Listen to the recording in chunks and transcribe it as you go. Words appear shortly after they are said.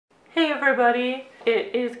everybody.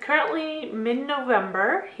 It is currently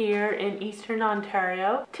mid-November here in Eastern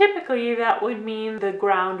Ontario. Typically that would mean the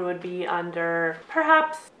ground would be under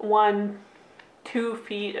perhaps 1-2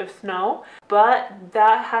 feet of snow, but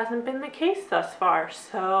that hasn't been the case thus far,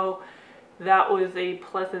 so that was a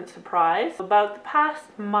pleasant surprise. About the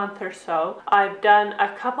past month or so, I've done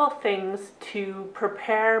a couple things to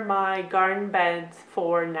prepare my garden beds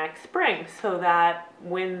for next spring so that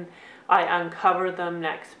when I uncover them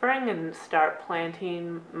next spring and start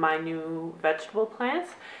planting my new vegetable plants,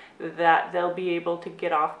 that they'll be able to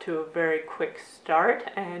get off to a very quick start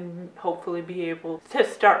and hopefully be able to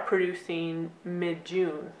start producing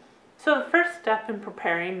mid-June. So the first step in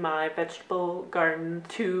preparing my vegetable garden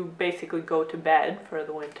to basically go to bed for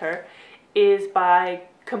the winter is by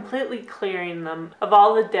completely clearing them of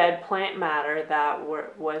all the dead plant matter that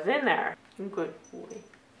was in there. Good boy.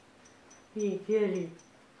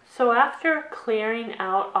 So after clearing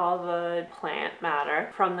out all the plant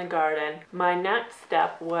matter from the garden, my next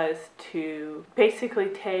step was to basically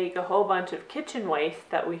take a whole bunch of kitchen waste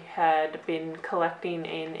that we had been collecting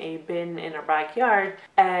in a bin in our backyard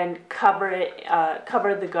and cover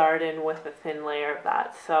the garden with a thin layer of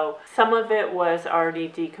that. So some of it was already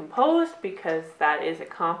decomposed because that is a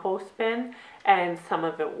compost bin, and some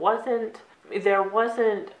of it wasn't. There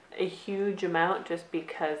wasn't a huge amount just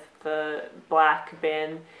because the black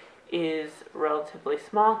bin is relatively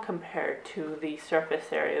small compared to the surface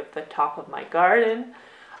area of the top of my garden.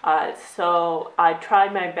 So I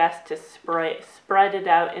tried my best to spread it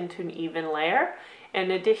out into an even layer.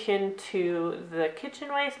 In addition to the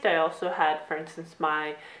kitchen waste, I also had, for instance,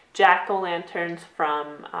 my jack-o'-lanterns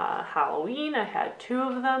from Halloween. I had 2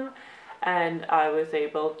 of them, and I was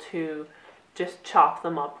able to just chop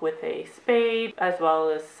them up with a spade, as well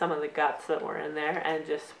as some of the guts that were in there, and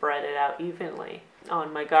just spread it out evenly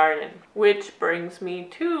on my garden. Which brings me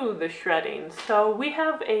to the shredding. So we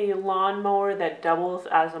have a lawnmower that doubles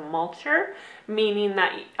as a mulcher, meaning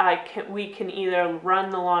that we can either run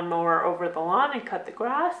the lawnmower over the lawn and cut the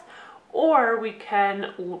grass, or we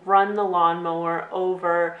can run the lawnmower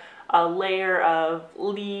over a layer of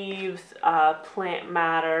leaves, plant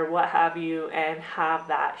matter, what have you, and have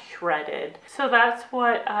that shredded. So that's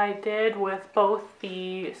what I did with both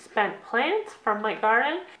the spent plants from my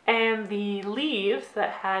garden and the leaves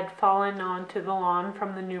that had fallen onto the lawn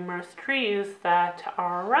from the numerous trees that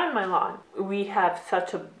are around my lawn. We have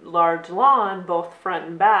such a large lawn, both front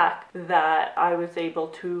and back, that I was able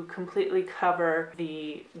to completely cover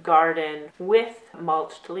the garden with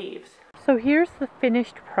mulched leaves. So here's the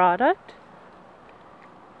finished product.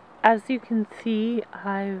 As you can see,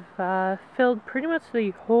 I've filled pretty much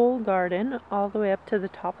the whole garden all the way up to the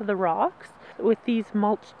top of the rocks with these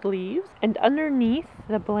mulched leaves, and underneath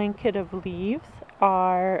the blanket of leaves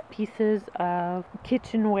are pieces of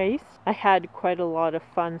kitchen waste. I had quite a lot of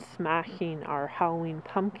fun smashing our Halloween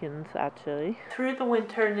pumpkins actually. Through the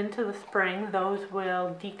winter and into the spring, those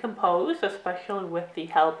will decompose, especially with the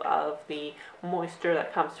help of the moisture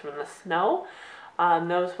that comes from the snow.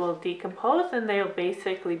 Those will decompose and they'll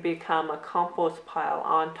basically become a compost pile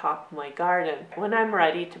on top of my garden. When I'm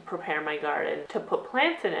ready to prepare my garden to put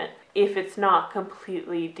plants in it, if it's not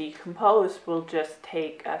completely decomposed, we'll just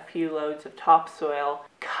take a few loads of topsoil,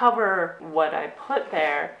 cover what I put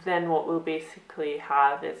there. Then what we'll basically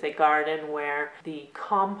have is a garden where the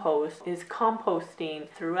compost is composting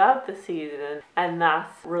throughout the season and thus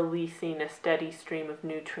releasing a steady stream of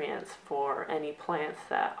nutrients for any plants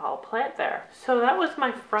that I'll plant there. So that was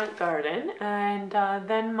my front garden, and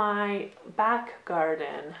then my back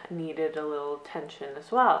garden needed a little attention as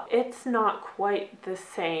well. It's not quite the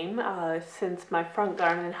same. Since my front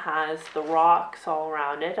garden has the rocks all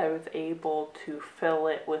around it, I was able to fill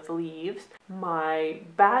it with leaves. My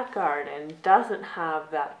back garden doesn't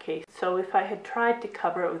have that case, so if I had tried to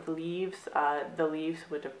cover it with leaves, the leaves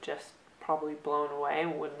would have just probably blown away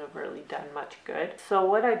and wouldn't have really done much good. So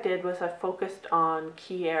what I did was I focused on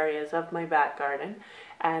key areas of my back garden,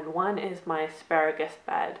 and one is my asparagus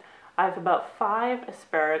bed. I have about 5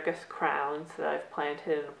 asparagus crowns that I've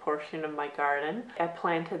planted in a portion of my garden. I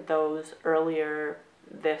planted those earlier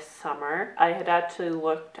this summer. I had actually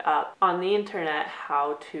looked up on the internet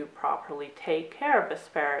how to properly take care of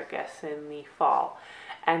asparagus in the fall.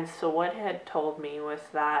 And so what it had told me was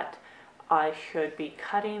that I should be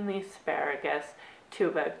cutting the asparagus to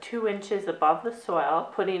about 2 inches above the soil,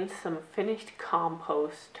 putting some finished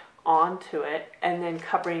compost onto it and then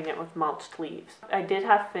covering it with mulched leaves. I did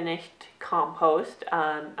have finished compost,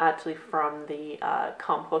 actually from the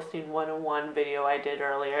Composting 101 video I did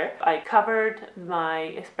earlier. I covered my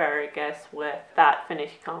asparagus with that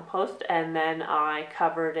finished compost, and then I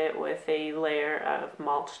covered it with a layer of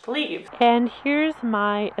mulched leaves. And here's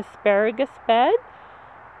my asparagus bed.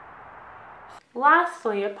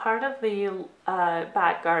 Lastly, a part of the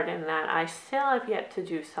back garden that I still have yet to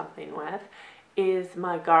do something with is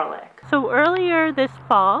my garlic. So earlier this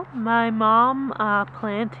fall, my mom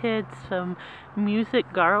planted some music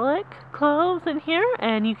garlic cloves in here,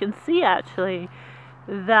 and you can see actually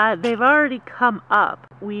that they've already come up.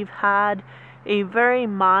 We've had a very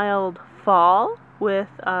mild fall with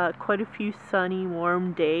quite a few sunny,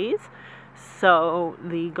 warm days, so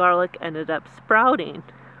the garlic ended up sprouting.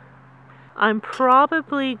 I'm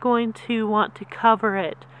probably going to want to cover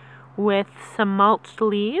it with some mulched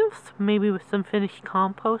leaves, maybe with some finished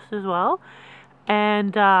compost as well,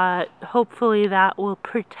 and hopefully that will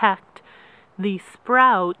protect the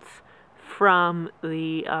sprouts from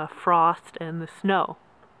the frost and the snow,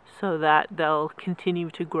 so that they'll continue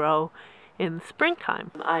to grow in the springtime.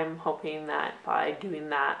 I'm hoping that by doing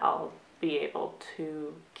that I'll be able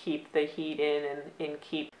to keep the heat in and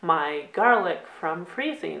keep my garlic from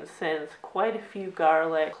freezing, since quite a few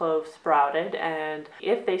garlic cloves sprouted, and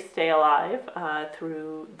if they stay alive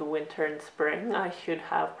through the winter and spring, I should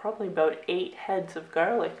have probably about 8 heads of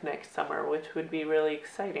garlic next summer, which would be really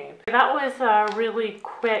exciting. That was a really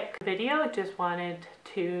quick video. Just wanted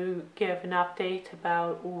to give an update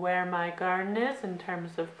about where my garden is in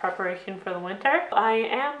terms of preparation for the winter. I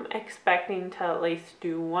am expecting to at least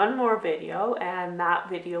do one more video, and that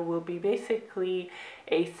video will be basically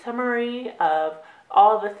a summary of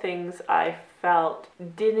all the things I felt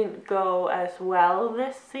didn't go as well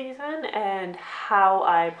this season and how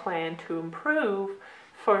I plan to improve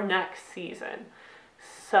for next season.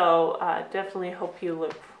 So definitely hope you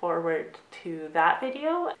look forward to that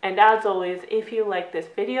video. And as always, if you like this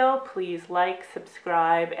video, please like,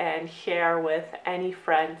 subscribe, and share with any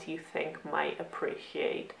friends you think might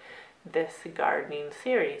appreciate this gardening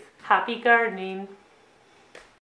series. Happy gardening!